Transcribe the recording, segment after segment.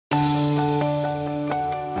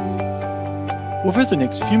Over the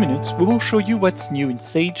next few minutes, we will show you what's new in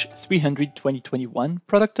Sage 300 2021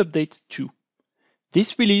 Product Update 2.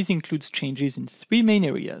 This release includes changes in three main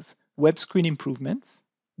areas: web screen improvements,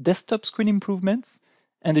 desktop screen improvements,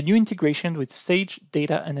 and a new integration with Sage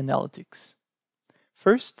Data and Analytics.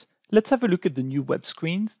 First, let's have a look at the new web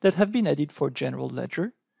screens that have been added for General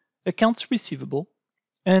Ledger, Accounts Receivable,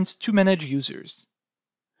 and to manage users.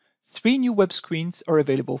 Three new web screens are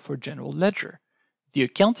available for General Ledger. The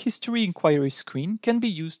Account History Inquiry screen can be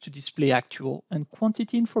used to display actual and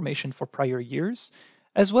quantity information for prior years,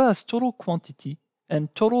 as well as total quantity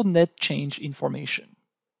and total net change information.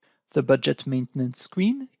 The Budget Maintenance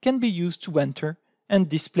screen can be used to enter and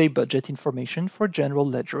display budget information for General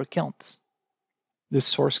Ledger accounts. The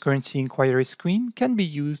Source Currency Inquiry screen can be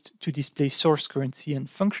used to display source currency and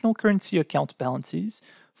functional currency account balances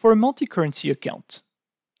for a multi-currency account.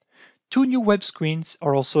 Two new web screens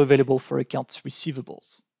are also available for accounts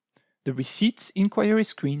receivables: the Receipts Inquiry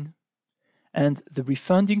screen and the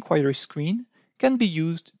Refund Inquiry screen can be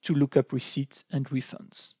used to look up receipts and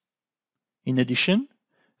refunds. In addition,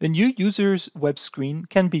 a new Users web screen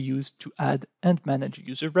can be used to add and manage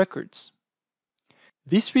user records.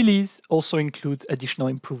 This release also includes additional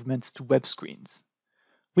improvements to web screens.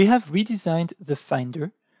 We have redesigned the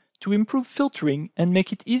Finder to improve filtering and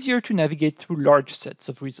make it easier to navigate through large sets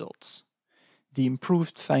of results. The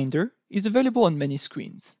improved Finder is available on many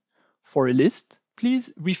screens. For a list,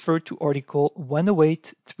 please refer to article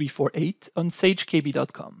 108.348 on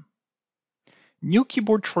sagekb.com. New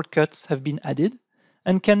keyboard shortcuts have been added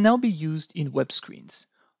and can now be used in web screens.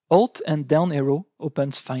 Alt and down arrow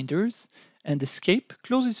opens Finders, and Escape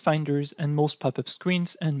closes Finders and most pop-up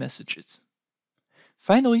screens and messages.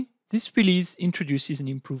 Finally, this release introduces an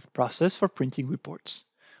improved process for printing reports.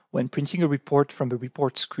 When printing a report from a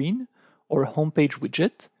report screen or a homepage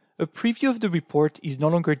widget, a preview of the report is no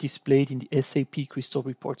longer displayed in the SAP Crystal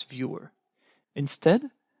Reports viewer.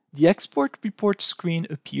 Instead, the Export Report screen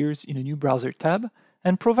appears in a new browser tab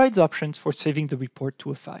and provides options for saving the report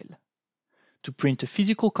to a file. To print a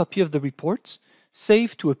physical copy of the report,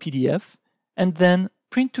 save to a PDF, and then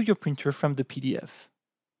print to your printer from the PDF.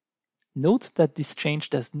 Note that this change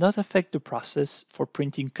does not affect the process for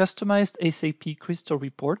printing customized SAP Crystal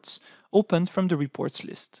reports opened from the reports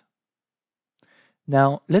list.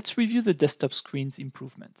 Now, let's review the desktop screen's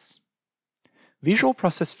improvements. Visual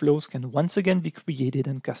process flows can once again be created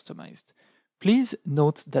and customized. Please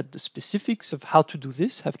note that the specifics of how to do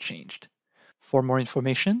this have changed. For more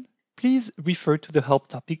information, please refer to the help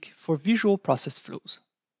topic for visual process flows.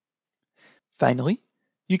 Finally,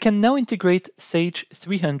 you can now integrate Sage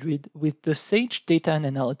 300 with the Sage Data and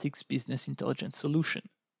Analytics Business Intelligence solution.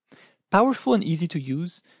 Powerful and easy to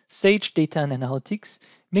use, Sage Data and Analytics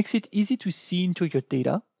makes it easy to see into your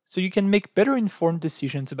data so you can make better informed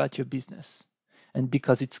decisions about your business. And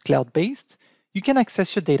because it's cloud-based, you can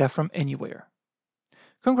access your data from anywhere.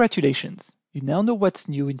 Congratulations! You now know what's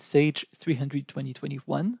new in Sage 300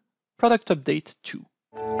 2021 Product Update 2.